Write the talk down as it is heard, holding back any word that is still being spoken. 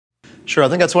Sure, I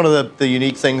think that's one of the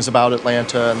unique things about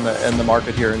Atlanta and the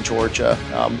market here in Georgia.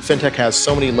 FinTech has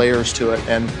so many layers to it,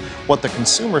 and what the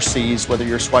consumer sees, whether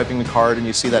you're swiping the card and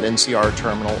you see that NCR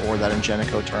terminal or that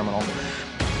Ingenico terminal,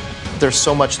 there's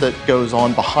so much that goes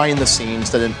on behind the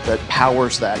scenes that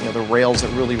powers that, the rails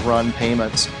that really run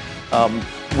payments.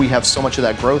 We have so much of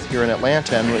that growth here in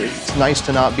Atlanta, and it's nice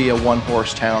to not be a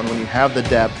one-horse town when you have the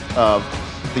depth of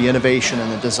the innovation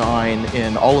and the design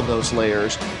in all of those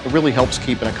layers. It really helps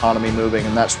keep an economy moving,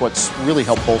 and that's what's really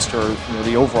helped bolster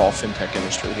the overall FinTech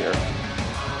industry here.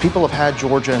 People have had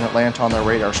Georgia and Atlanta on their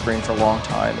radar screen for a long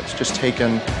time. It's just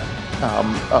taken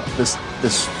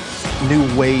this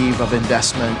new wave of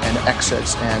investment and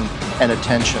exits and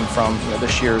attention from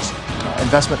this year's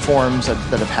investment forums that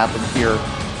have happened here.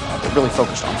 They're really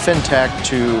focused on FinTech,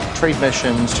 to trade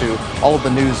missions, to all of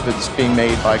the news that's being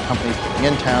made by companies moving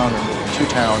in town and moving to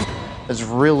town has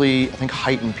really, I think,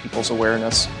 heightened people's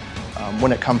awareness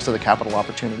when it comes to the capital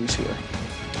opportunities here.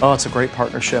 Oh, it's a great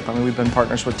partnership. I mean, we've been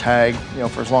partners with TAG,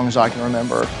 for as long as I can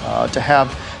remember. To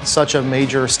have such a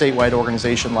major statewide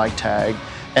organization like TAG,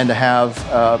 and to have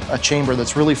a chamber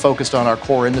that's really focused on our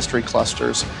core industry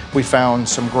clusters, we found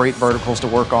some great verticals to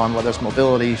work on, whether it's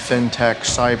mobility, FinTech,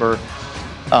 cyber.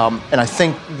 And I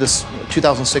think this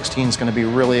 2016 is going to be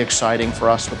really exciting for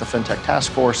us with the FinTech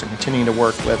Task Force and continuing to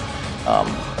work with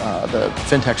the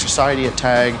FinTech Society at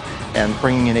TAG and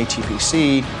bringing in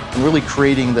ATPC and really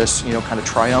creating this kind of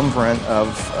triumvirate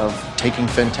of taking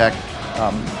FinTech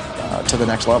to the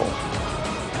next level.